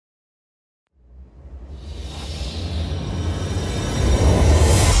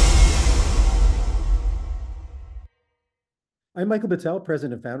I'm Michael Battelle,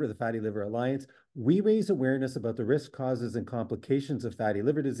 President and Founder of the Fatty Liver Alliance. We raise awareness about the risk, causes, and complications of fatty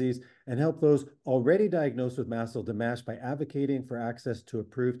liver disease and help those already diagnosed with MASLD and MASH by advocating for access to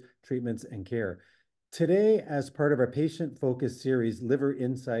approved treatments and care. Today, as part of our patient-focused series, Liver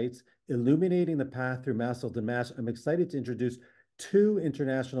Insights, Illuminating the Path Through MASLD and MASH, I'm excited to introduce two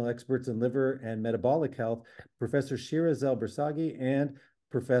international experts in liver and metabolic health, Professor Shira Zelber Sagi and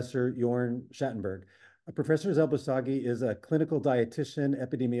Professor Jörn Shattenberg. Professor Zelber Sagi is a clinical dietitian,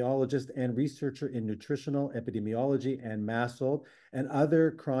 epidemiologist, and researcher in nutritional epidemiology and MASLD and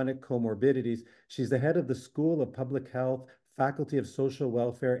other chronic comorbidities. She's the head of the School of Public Health, Faculty of Social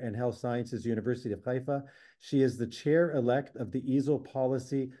Welfare and Health Sciences, University of Haifa. She is the chair-elect of the EASL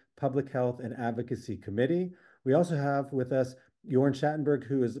Policy, Public Health, and Advocacy Committee. We also have with us Jorn Shattenberg,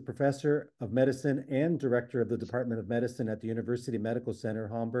 who is a professor of medicine and director of the Department of Medicine at the University Medical Center,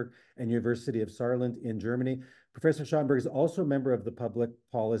 Hamburg, and University of Saarland in Germany. Professor Schattenberg is also a member of the Public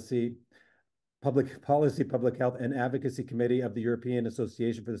Health, and Advocacy Committee of the European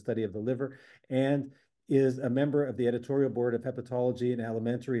Association for the Study of the Liver, and is a member of the editorial board of Hepatology and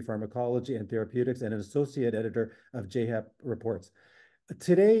Alimentary Pharmacology and Therapeutics, and an associate editor of JHEP Reports.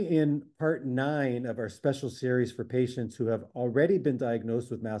 Today, in part 9 of our special series for patients who have already been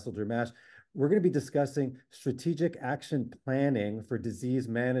diagnosed with MASLD or MASH, we're going to be discussing strategic action planning for disease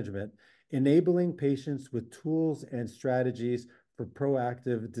management, enabling patients with tools and strategies for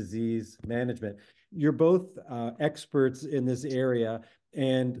proactive disease management. You're both experts in this area,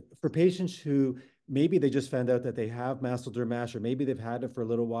 and for patients who maybe they just found out that they have MASLD or MASH, or maybe they've had it for a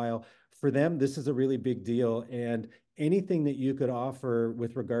little while, for them, this is a really big deal. And anything that you could offer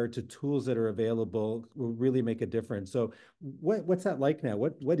with regard to tools that are available will really make a difference. So what's that like now?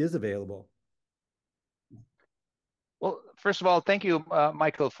 What is available? Well, first of all, thank you,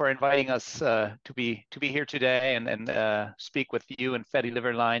 Michael, for inviting us to be here today and speak with you and Fatty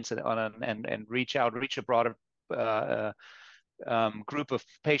Liver Alliance and reach a broader group of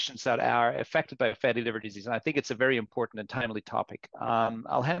patients that are affected by fatty liver disease. And I think it's a very important and timely topic.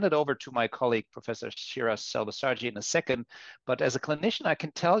 I'll hand it over to my colleague, Professor Shira Zelber Sagi, in a second. But as a clinician, I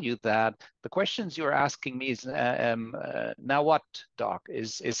can tell you that the questions you're asking me is, now what, doc,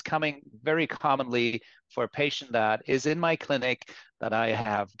 is coming very commonly for a patient that is in my clinic, that I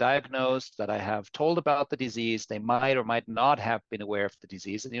have diagnosed, that I have told about the disease. They might or might not have been aware of the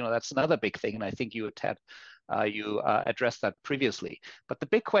disease. And, that's another big thing. And I think you addressed that previously. But the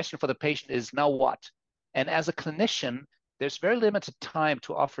big question for the patient is, now what? And as a clinician, there's very limited time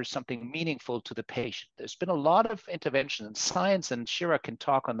to offer something meaningful to the patient. There's been a lot of intervention in science, and Shira can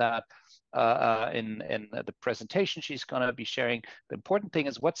talk on that in the presentation she's going to be sharing. The important thing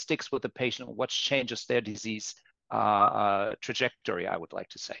is what sticks with the patient, what changes their disease trajectory, I would like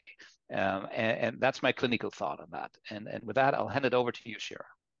to say. And that's my clinical thought on that. And with that, I'll hand it over to you, Shira.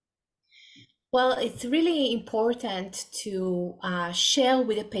 Well, it's really important to share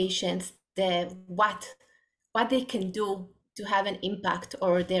with the patients what they can do to have an impact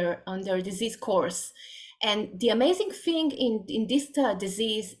on their disease course. And the amazing thing in this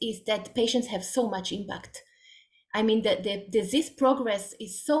disease is that patients have so much impact. I mean, the disease progress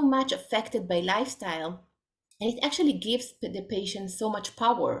is so much affected by lifestyle, and it actually gives the patient so much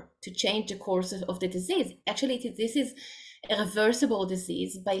power to change the course of the disease. Actually, this is a reversible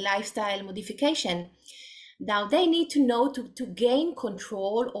disease by lifestyle modification. Now, they need to know to gain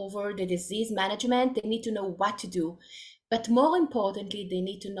control over the disease management. They need to know what to do. But more importantly, they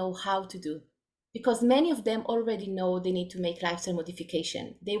need to know how to do. Because many of them already know they need to make lifestyle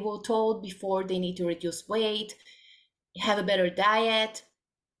modification. They were told before they need to reduce weight, have a better diet,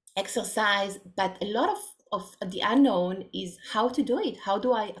 exercise. But a lot of the unknown is how to do it. How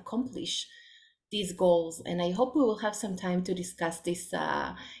do I accomplish these goals? And I hope we will have some time to discuss this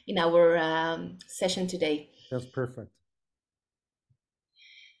in our session today. That's perfect.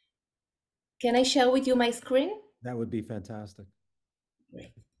 Can I share with you my screen? That would be fantastic.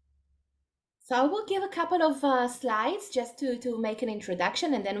 Great. So I will give a couple of slides just to make an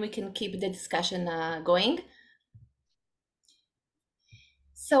introduction, and then we can keep the discussion going.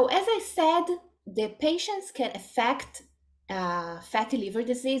 So as I said, the patients can affect fatty liver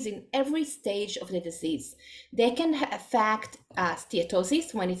disease in every stage of the disease. They can affect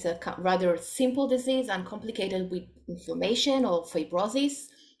steatosis when it's a rather simple disease, uncomplicated with inflammation or fibrosis.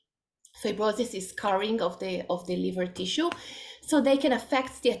 Fibrosis is scarring of the liver tissue. So they can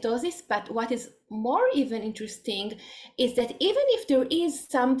affect steatosis, but what is more even interesting is that even if there is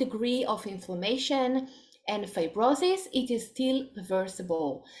some degree of inflammation and fibrosis, it is still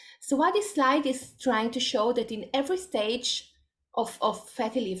reversible. So what this slide is trying to show that in every stage of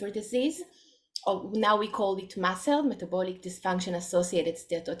fatty liver disease, or now we call it MASLD, metabolic dysfunction-associated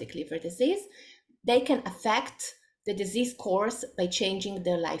steatotic liver disease. They can affect the disease course by changing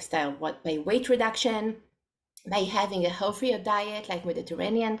their lifestyle, by weight reduction, by having a healthier diet, like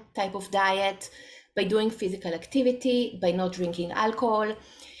Mediterranean type of diet, by doing physical activity, by not drinking alcohol.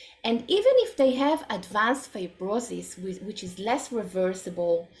 And even if they have advanced fibrosis, which is less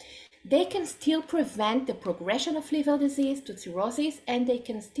reversible, they can still prevent the progression of liver disease to cirrhosis, and they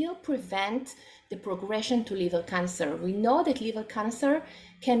can still prevent the progression to liver cancer. We know that liver cancer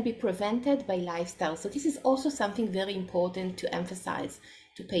can be prevented by lifestyle. So this is also something very important to emphasize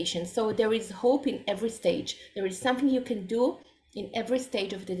to patients. So there is hope in every stage. There is something you can do in every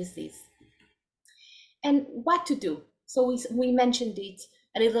stage of the disease. And what to do? So we mentioned it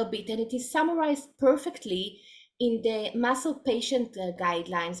a little bit, and it is summarized perfectly in the MASLD patient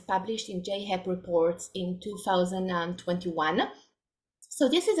guidelines published in JHEP reports in 2021. So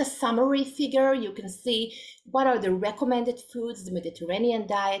this is a summary figure. You can see what are the recommended foods: the Mediterranean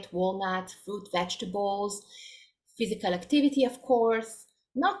diet, walnuts, fruit, vegetables, physical activity, of course.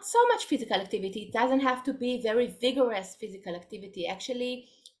 Not so much physical activity. It doesn't have to be very vigorous physical activity. Actually,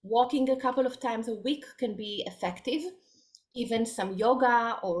 walking a couple of times a week can be effective. Even some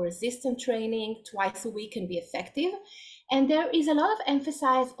yoga or resistance training twice a week can be effective. And there is a lot of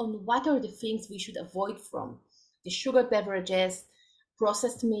emphasis on what are the things we should avoid from: the sugar beverages,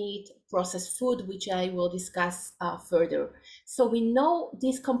 processed meat, processed food, which I will discuss further. So we know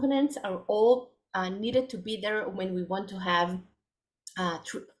these components are all needed to be there when we want to have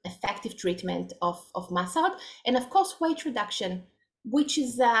effective treatment of MASLD. And of course, weight reduction, which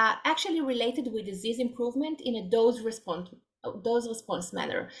is actually related with disease improvement in a dose response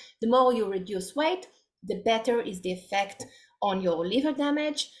manner. The more you reduce weight, the better is the effect on your liver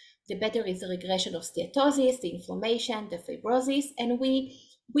damage, the better is the regression of steatosis, the inflammation, the fibrosis, and we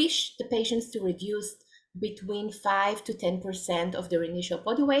wish the patients to reduce between 5 to 10% of their initial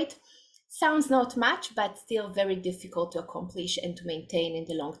body weight. Sounds not much, but still very difficult to accomplish and to maintain in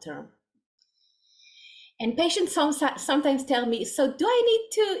the long term. And patients sometimes tell me, so do I need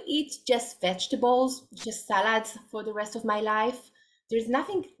to eat just vegetables, just salads for the rest of my life? There's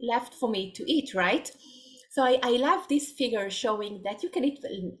nothing left for me to eat, right? So I love this figure showing that you can eat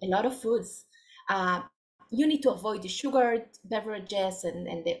a lot of foods. You need to avoid the sugared beverages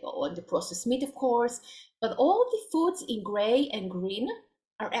and the processed meat, of course, but all the foods in gray and green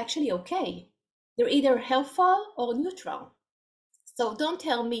are actually okay. They're either helpful or neutral. So don't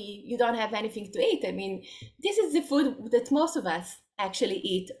tell me you don't have anything to eat. I mean, this is the food that most of us actually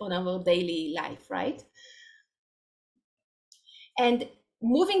eat on our daily life, right? And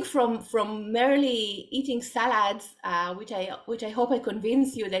moving from merely eating salads, which I hope I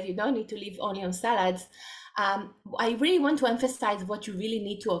convince you that you don't need to live only on salads, I really want to emphasize what you really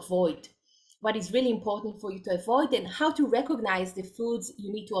need to avoid, what is really important for you to avoid, and how to recognize the foods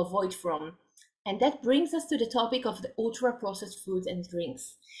you need to avoid from. And that brings us to the topic of the ultra-processed foods and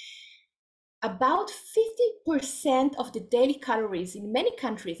drinks. About 50% of the daily calories in many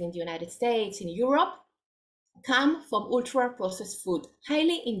countries in the United States, in Europe, come from ultra-processed food,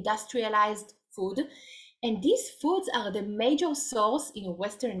 highly industrialized food. And these foods are the major source in a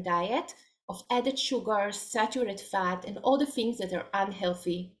Western diet of added sugars, saturated fat, and all the things that are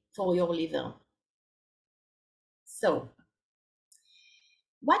unhealthy for your liver. So,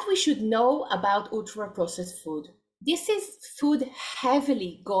 what we should know about ultra-processed food. This is food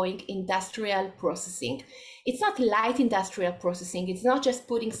heavily going industrial processing. It's not light industrial processing. It's not just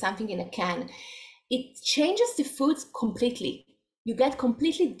putting something in a can. It changes the foods completely. You get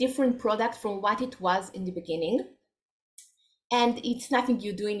completely different product from what it was in the beginning. And it's nothing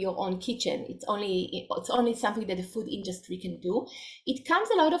you do in your own kitchen. It's only something that the food industry can do. It comes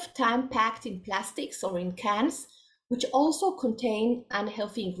a lot of time packed in plastics or in cans, which also contain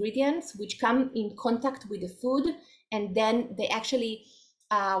unhealthy ingredients, which come in contact with the food, and then they actually,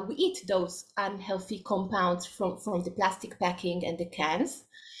 we eat those unhealthy compounds from the plastic packing and the cans.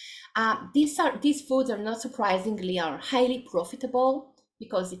 These foods are not surprisingly are highly profitable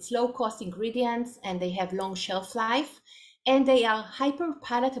because it's low cost ingredients and they have long shelf life, and they are hyper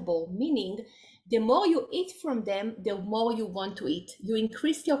palatable, meaning the more you eat from them, the more you want to eat. You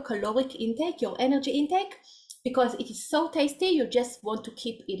increase your caloric intake, your energy intake, because it is so tasty, you just want to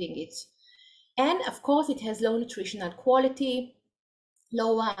keep eating it. And of course, it has low nutritional quality,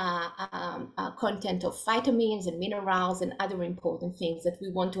 low content of vitamins and minerals and other important things that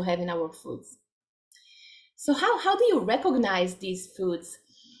we want to have in our foods. So how do you recognize these foods?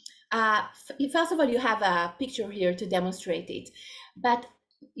 First of all, you have a picture here to demonstrate it, but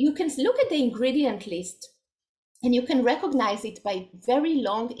you can look at the ingredient list And you can recognize it by very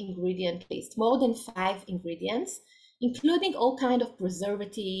long ingredient list, more than 5 ingredients, including all kinds of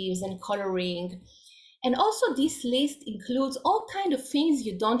preservatives and coloring. And also this list includes all kinds of things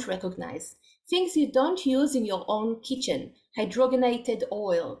you don't recognize, things you don't use in your own kitchen: hydrogenated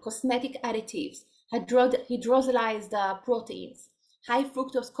oil, cosmetic additives, hydrolyzed proteins, high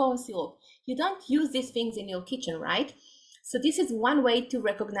fructose corn syrup. You don't use these things in your kitchen, right? So this is one way to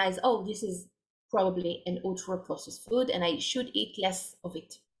recognize, oh, this is probably an ultra-processed food and I should eat less of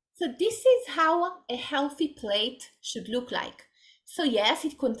it. So this is how a healthy plate should look like. So yes,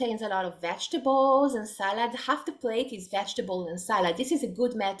 it contains a lot of vegetables and salad. Half the plate is vegetable and salad. This is a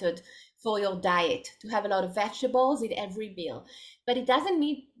good method for your diet, to have a lot of vegetables in every meal. But it doesn't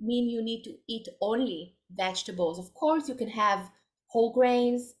mean you need to eat only vegetables. Of course, you can have whole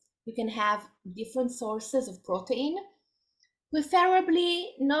grains, you can have different sources of protein,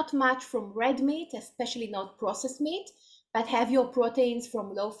 preferably not much from red meat, especially not processed meat, but have your proteins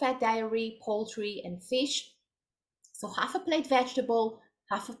from low-fat dairy, poultry, and fish. So half a plate vegetable,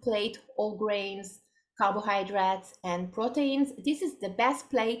 half a plate whole grains, carbohydrates, and proteins. This is the best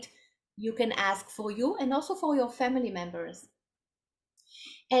plate you can ask for you and also for your family members.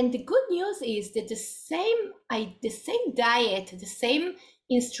 And the good news is that the same diet, the same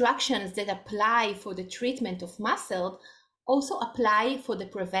instructions that apply for the treatment of MASLD also apply for the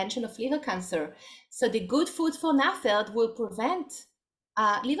prevention of liver cancer. So the good food for NAFLD will prevent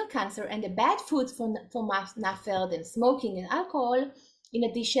liver cancer, and the bad food for NAFLD and smoking and alcohol, in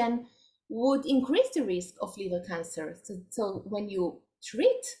addition, would increase the risk of liver cancer. So when you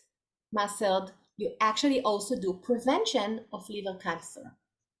treat MASLD, you actually also do prevention of liver cancer.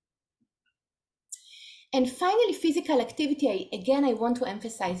 And finally, physical activity. Again, I want to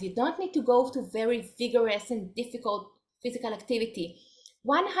emphasize, you don't need to go to very vigorous and difficult physical activity.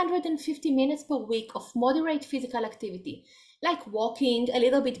 150 minutes per week of moderate physical activity, like walking, a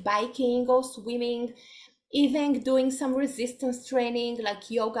little bit biking or swimming, even doing some resistance training like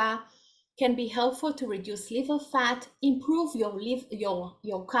yoga, can be helpful to reduce liver fat, improve your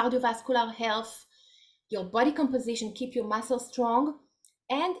cardiovascular health, your body composition, keep your muscles strong,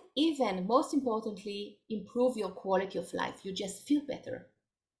 and even, most importantly, improve your quality of life. You just feel better.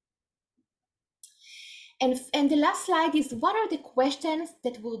 And the last slide is, what are the questions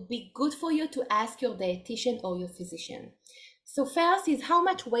that will be good for you to ask your dietitian or your physician? So first is, how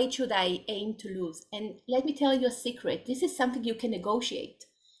much weight should I aim to lose? And let me tell you a secret. This is something you can negotiate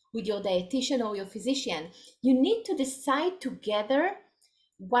with your dietitian or your physician. You need to decide together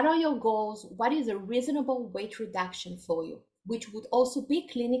what are your goals, what is a reasonable weight reduction for you, which would also be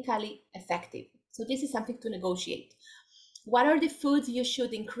clinically effective. So this is something to negotiate. What are the foods you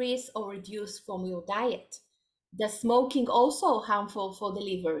should increase or reduce from your diet? Does smoking also harmful for the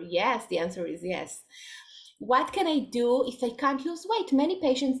liver? Yes, the answer is yes. What can I do if I can't lose weight? Many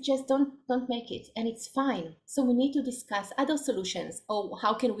patients just don't make it, and it's fine. So we need to discuss other solutions. Or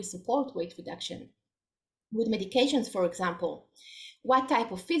how can we support weight reduction? With medications, for example. What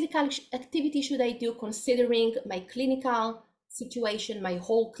type of physical activity should I do considering my clinical situation, my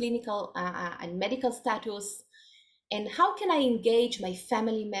whole clinical and medical status? And how can I engage my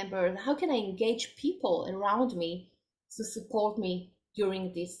family members? How can I engage people around me to support me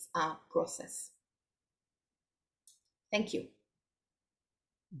during this process? Thank you.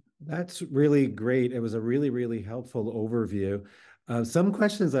 That's really great. It was a really, really helpful overview. Some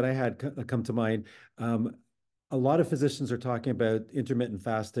questions that I had come to mind. A lot of physicians are talking about intermittent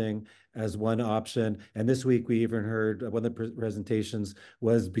fasting as one option. And this week we even heard one of the presentations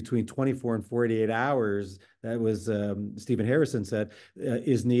was between 24 and 48 hours. That was Stephen Harrison said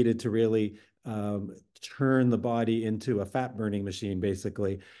is needed to really turn the body into a fat burning machine,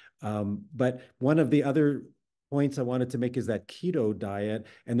 basically. But one of the other points I wanted to make is that keto diet.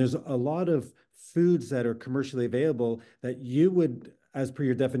 And there's a lot of foods that are commercially available that you would, as per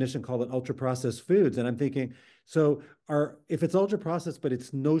your definition, call it ultra processed foods. And I'm thinking, so if it's ultra processed, but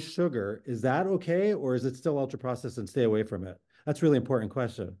it's no sugar, is that okay? Or is it still ultra processed and stay away from it? That's a really important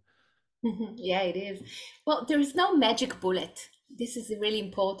question. Yeah, it is. Well, there is no magic bullet. This is really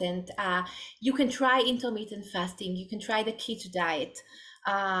important. You can try intermittent fasting. You can try the keto diet.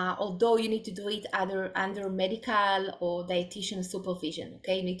 Although you need to do it under medical or dietitian supervision,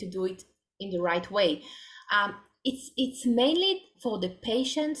 okay? You need to do it in the right way. It's mainly for the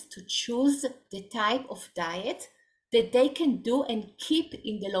patients to choose the type of diet that they can do and keep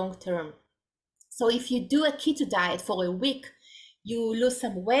in the long term. So if you do a keto diet for a week, you lose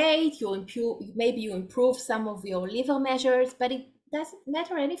some weight, maybe you improve some of your liver measures, but it doesn't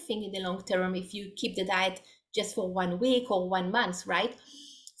matter anything in the long term if you keep the diet just for 1 week or 1 month, right?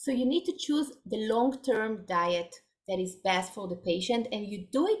 So you need to choose the long-term diet that is best for the patient, and you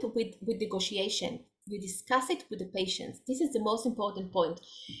do it with negotiation. You discuss it with the patients. This is the most important point.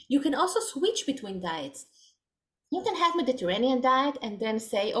 You can also switch between diets. You can have Mediterranean diet and then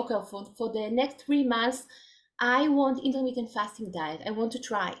say, okay, for the next 3 months, I want intermittent fasting diet. I want to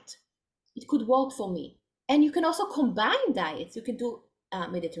try it. It could work for me. And you can also combine diets. You can do a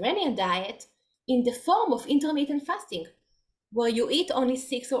Mediterranean diet in the form of intermittent fasting, where you eat only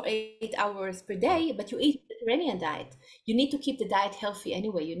 6 or 8 hours per day, but you eat Mediterranean diet. You need to keep the diet healthy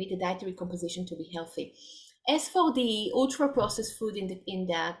anyway. You need the dietary composition to be healthy. As for the ultra-processed food in the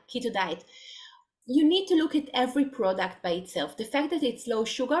keto diet, you need to look at every product by itself. The fact that it's low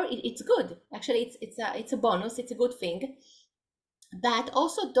sugar, it's good. Actually, it's a bonus. It's a good thing. But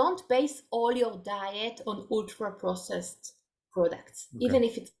also don't base all your diet on ultra-processed products, Okay. even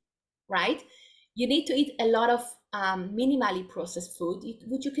if it's right. You need to eat a lot of minimally processed food,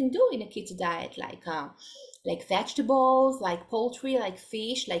 which you can do in a keto diet, like vegetables, like poultry, like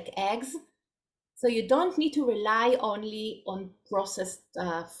fish, like eggs. So you don't need to rely only on processed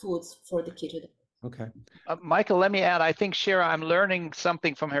foods for the keto diet. Okay. Michael, let me add, I think Shira, I'm learning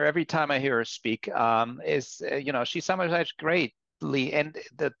something from her every time I hear her speak. She summarized greatly. And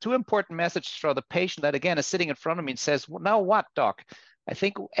the two important messages for the patient that, again, is sitting in front of me and says, well, now what, doc? I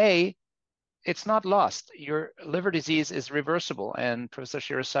think, A, it's not lost. Your liver disease is reversible. And Professor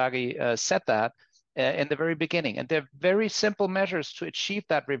Shira Sagi said that in the very beginning. And they're very simple measures to achieve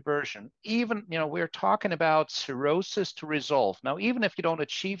that reversion. Even, we're talking about cirrhosis to resolve. Now, even if you don't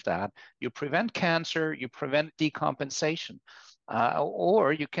achieve that, you prevent cancer, you prevent decompensation,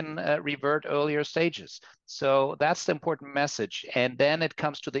 or you can revert earlier stages. So that's the important message. And then it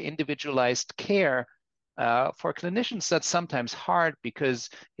comes to the individualized care. For clinicians, that's sometimes hard because,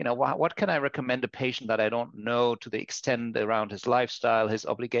 what can I recommend a patient that I don't know to the extent around his lifestyle, his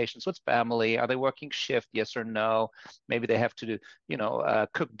obligations with family? Are they working shift? Yes or no? Maybe they have to do,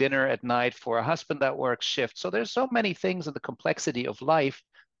 cook dinner at night for a husband that works shift. So there's so many things in the complexity of life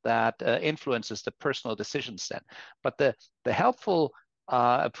that influences the personal decisions then. But the helpful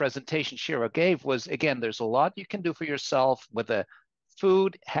presentation Shira gave was, again, there's a lot you can do for yourself with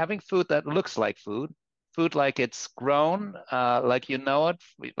having food that looks like food like it's grown, like you know it,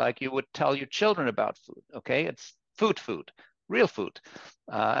 like you would tell your children about food, okay? It's food, real food.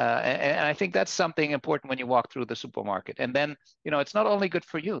 And I think that's something important when you walk through the supermarket. And then, it's not only good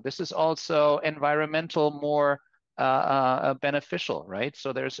for you, this is also environmental, more beneficial, right?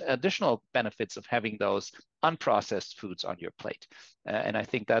 So there's additional benefits of having those unprocessed foods on your plate. And I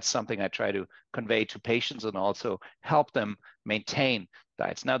think that's something I try to convey to patients and also help them maintain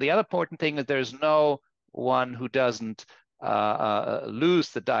diets. Now, the other important thing is there's no one who doesn't lose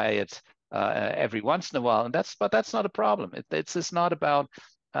the diet every once in a while, but that's not a problem. It's just not about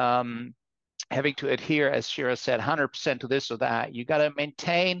having to adhere, as Shira said, 100% to this or that. You got to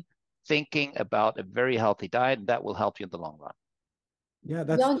maintain thinking about a very healthy diet, and that will help you in the long run. Yeah,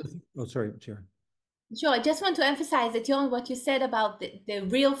 that's. Jörn, Oh, sorry, Shira. Sure, I just want to emphasize that, Jörn, what you said about the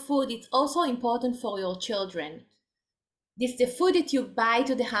real food, it's also important for your children. The food that you buy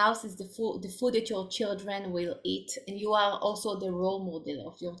to the house is the food that your children will eat, and you are also the role model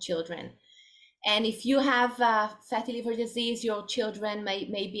of your children. And if you have fatty liver disease, your children may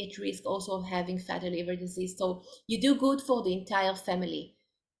be at risk also of having fatty liver disease. So you do good for the entire family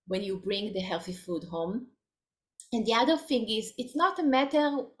when you bring the healthy food home. And the other thing is, it's not a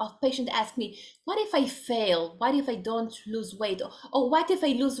matter of patient ask me, what if I fail? What if I don't lose weight? Or what if I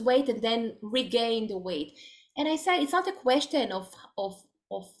lose weight and then regain the weight? And I said, it's not a question of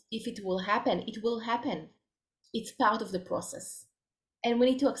if it will happen. It will happen. It's part of the process. And we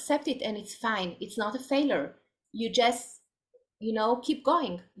need to accept it, and it's fine. It's not a failure. You just, keep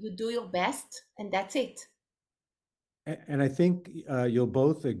going. You do your best, and that's it. And I think you'll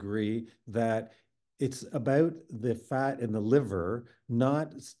both agree that it's about the fat in the liver,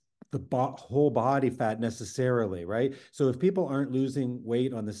 not the whole body fat necessarily, right? So if people aren't losing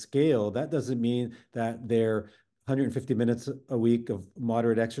weight on the scale, that doesn't mean that they're 150 minutes a week of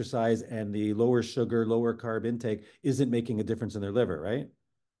moderate exercise and the lower sugar, lower carb intake isn't making a difference in their liver, right?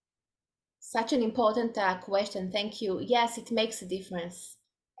 Such an important question. Thank you. Yes, it makes a difference.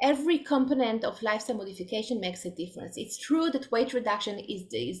 Every component of lifestyle modification makes a difference. It's true that weight reduction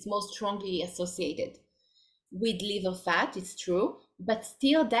is most strongly associated with liver fat, it's true, but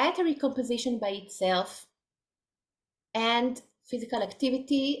still dietary composition by itself and physical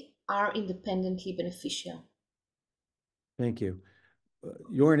activity are independently beneficial. Thank you.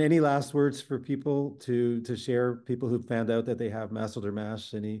 Jorn, any last words for people to share, people who've found out that they have MASLD or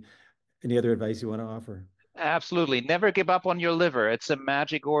MASH? Any other advice you want to offer? Absolutely. Never give up on your liver. It's a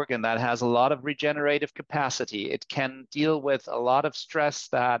magic organ that has a lot of regenerative capacity. It can deal with a lot of stress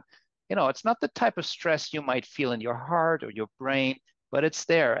that, it's not the type of stress you might feel in your heart or your brain, but it's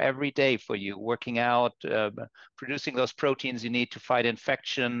there every day for you, working out, producing those proteins you need to fight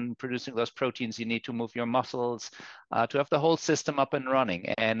infection, producing those proteins you need to move your muscles, to have the whole system up and running.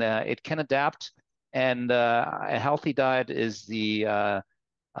 And it can adapt. And a healthy diet is the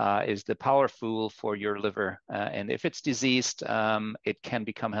power fuel for your liver. And if it's diseased, it can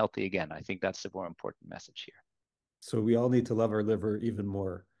become healthy again. I think that's the more important message here. So we all need to love our liver even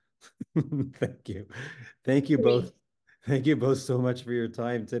more. Thank you. Thank you both. Thank you both so much for your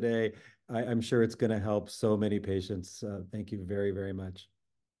time today. I'm sure it's going to help so many patients. Thank you very, very much.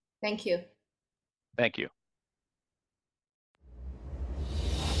 Thank you. Thank you.